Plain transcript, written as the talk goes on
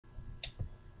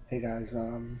Hey guys,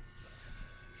 I'm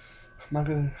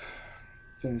gonna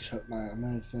finish up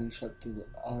the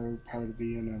other part of the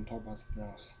video and then talk about something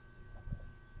else.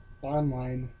 Bottom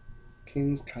line,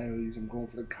 Kings, Coyotes, I'm going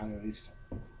for the Coyotes.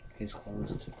 Case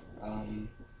closed. Um,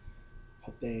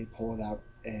 Hope they pull it out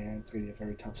and it's gonna be a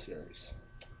very tough series.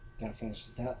 That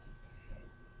finishes that.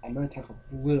 I'm gonna talk a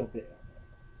little bit.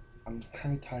 I'm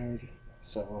kinda tired,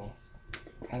 so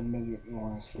I haven't been getting a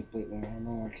lot of sleep lately. I don't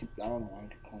know why I keep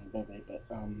calling bed late, but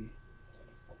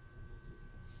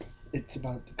it's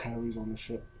about the Coyotes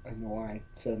ownership. I know I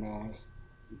said last,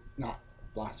 not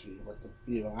last video, but the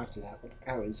video after that, when the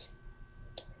Coyotes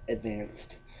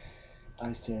advanced,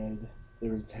 I said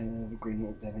there was a tentative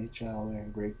agreement with NHL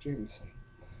and Greg Jameson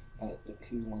that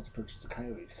he wants to purchase the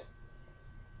Coyotes.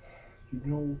 You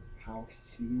know how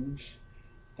huge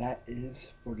that is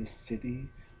for the city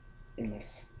and the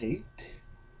state?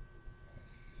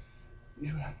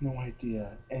 You have no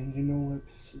idea. And you know what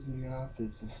pisses me off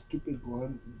is the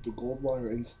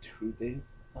Goldwater Institute. They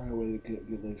find a way to get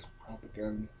into this crap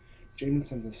again.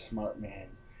 Jameson's a smart man.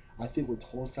 I think with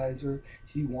Holsizer,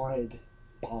 he wanted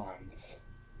bonds,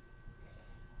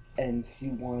 and he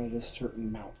wanted a certain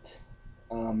amount.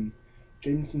 Um,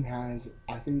 Jameson has,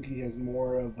 I think he has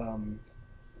more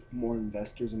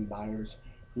investors and buyers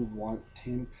who want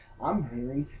him. I'm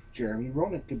hearing Jeremy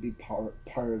Roenick could be part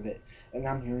of it, and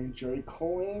I'm hearing Jerry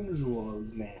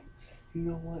Colangelo's name. You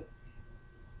know what?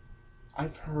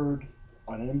 I've heard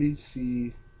on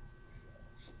NBC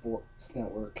Sports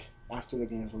Network after the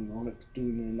games when Roenick's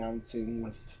doing the announcing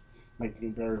with Mike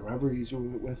Newberry, whoever he's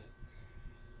doing it with.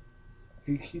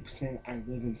 He keeps saying, "I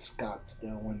live in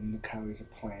Scottsdale" when the Coyotes are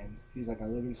playing. He's like, "I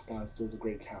live in Scottsdale. It's a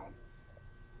great town."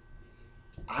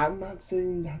 I'm not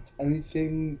saying that's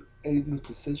anything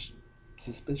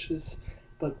suspicious,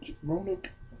 but Roenick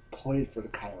played for the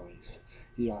Coyotes.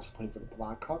 He also played for the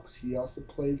Blackhawks. He also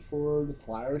played for the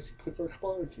Flyers. He played for a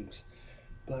couple other teams.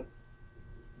 But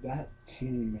that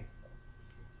team,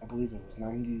 I believe it was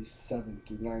 97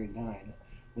 through 99,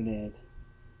 when it had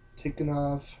taken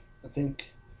off, I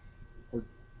think, or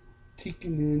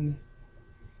taken in,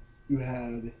 you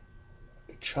had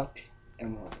Chuck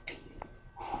and Roenick.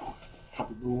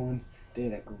 Happy Booin. They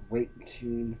had a great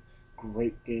team,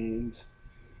 great games.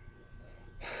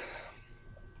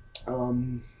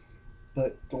 Um,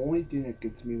 but the only thing that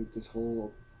gets me with this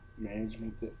whole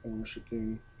management, the ownership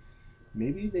thing,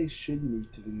 maybe they should move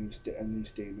to the a new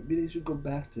stadium. Maybe they should go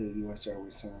back to the U.S.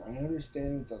 Airways Center. I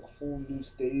understand it's a whole new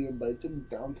stadium, but it's in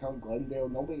downtown Glendale.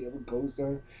 Nobody ever goes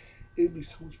there. It'd be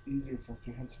so much easier for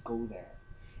fans to go there.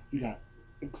 You got,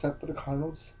 except for the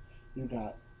Cardinals, you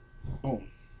got boom,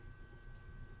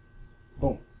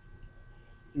 boom.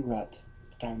 You got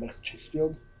the Diamondbacks Chase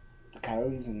Field, the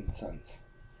Coyotes, and the Suns.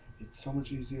 It's so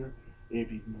much easier. It'd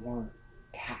be more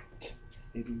packed.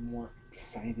 It'd be more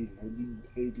exciting.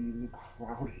 It'd be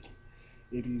crowded.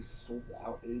 It'd be sold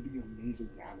out. It'd be amazing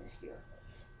atmosphere.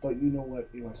 But you know what?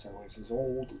 US Airways is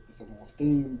old. It's an old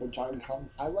stadium. But Johnny.com,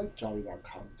 I like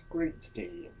Johnny.com. It's a great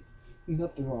stadium.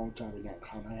 Nothing wrong with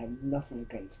Johnny.com. I have nothing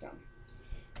against them.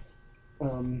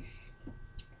 Um,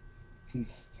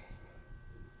 since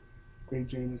Greg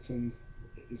Jameson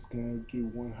is gonna do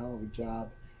one hell of a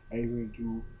job, and he's gonna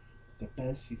do the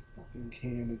best he fucking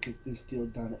can to get this deal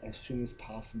done as soon as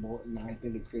possible, and I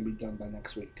think it's going to be done by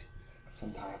next week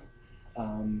sometime.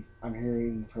 I'm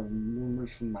hearing from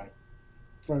rumors from my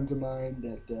friends of mine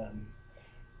that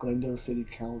Glendale City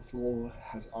Council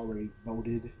has already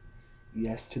voted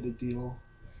yes to the deal.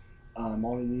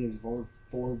 All they need is vote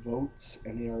 4 votes,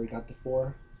 and they already got the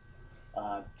 4.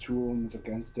 Two of them is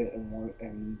against it, and one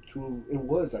and two. It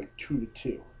was like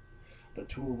 2-2, but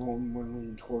two of them were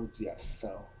leaning towards yes.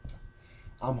 So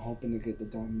I'm hoping to get the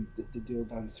deal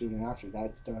done soon. And after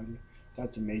that's done,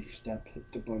 that's a major step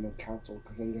to Glendale Council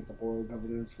because then you get the board of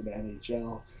governors for the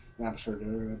NHL, and I'm sure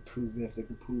they're gonna approve it.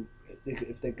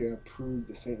 If they can approve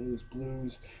the St. Louis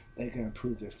Blues, they can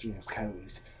approve the Phoenix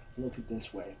Coyotes. Look at it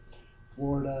this way: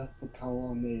 Florida, look how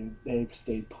long they've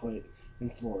stayed put in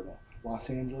Florida. Los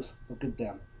Angeles, look at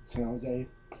them. San Jose,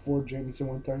 before Jameson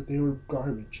went there, they were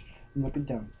garbage. And look at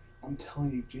them. I'm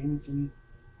telling you, Jameson,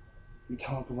 you're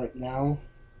talking right now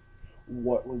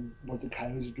what the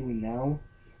Coyotes are doing now,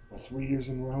 for 3 years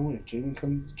in a row. If Jameson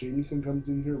comes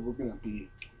in here, we're gonna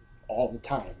be all the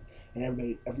time, and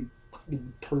every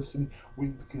person,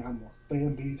 we can have more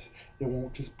fan base. It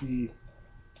won't just be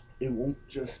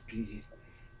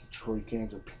Detroit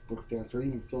fans or Pittsburgh fans or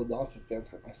even Philadelphia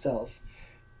fans like myself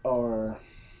or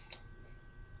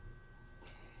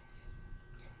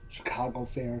Chicago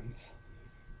fans,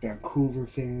 Vancouver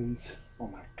fans. Oh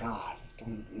my God! Don't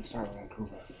even get me started on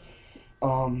Vancouver.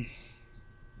 Um,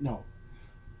 no,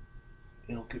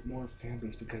 it'll get more fan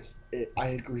base because I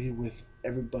agree with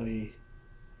everybody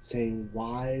saying,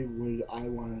 why would I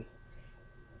want to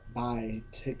buy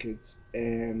tickets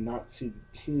and not see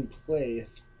the team play if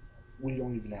we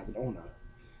don't even have an owner?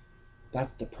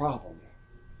 That's the problem.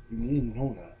 You need an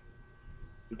owner.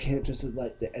 You can't just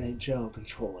let the NHL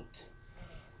control it.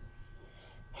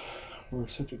 We're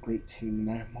such a great team, and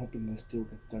I'm hoping this deal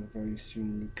gets done very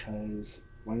soon because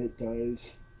when it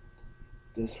does,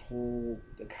 the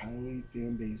Coyote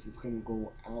fan base is gonna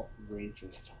go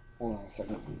outrageous. Hold on a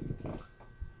second.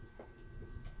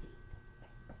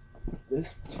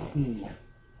 This team,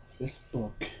 this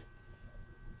book,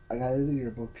 I got it in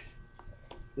your book.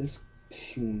 This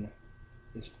team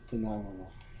is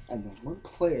phenomenal, and the one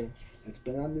player that's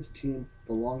been on this team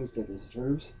the longest that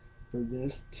deserves for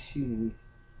this team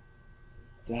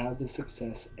to have the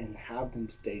success and have them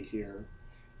stay here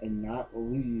and not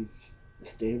leave the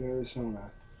state of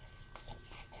Arizona.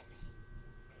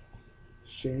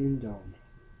 Shane Doan.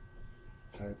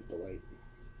 Sorry about the light.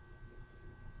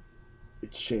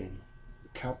 It's Shane,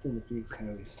 the captain of the Phoenix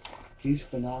Coyotes. He's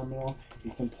phenomenal.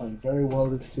 He's been playing very well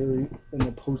this series in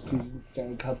the postseason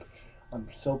Stanley Cup. I'm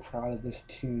so proud of this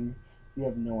team. You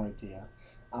have no idea.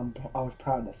 I was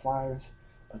proud of the Flyers,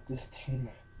 but this team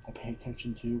I pay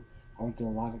attention to. I went to a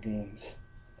lot of games,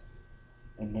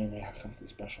 and man, they have something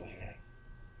special here.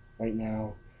 Right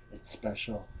now, it's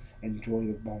special. Enjoy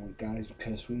the moment, guys,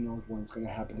 because who knows when it's going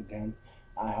to happen again.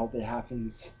 I hope it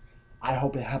happens. I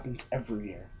hope it happens every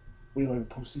year. We go to the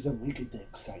postseason, we get the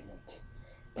excitement.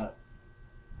 But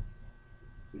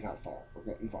we got far.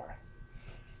 We're getting far.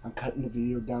 I'm cutting the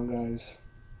video down, guys.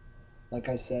 Like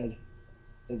I said,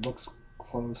 it looks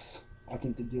close. I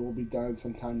think the deal will be done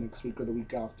sometime next week or the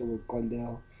week after with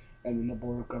Glendale and then the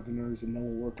Board of Governors, and then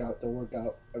they'll work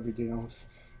out everything else.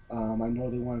 I know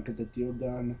they want to get the deal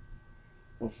done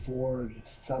before the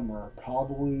summer,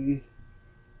 probably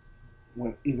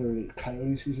when either the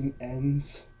Coyote season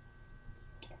ends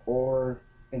or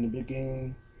in the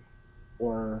beginning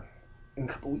or in a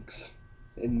couple weeks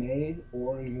in May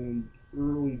or even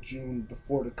early June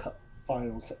before the Cup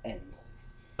finals end.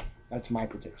 That's my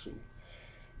prediction.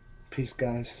 Peace,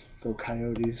 guys. Go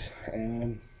Coyotes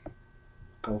and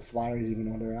go Flyers,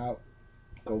 even though they're out.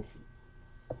 Go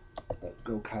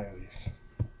Coyotes.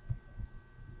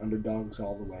 Underdogs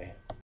all the way.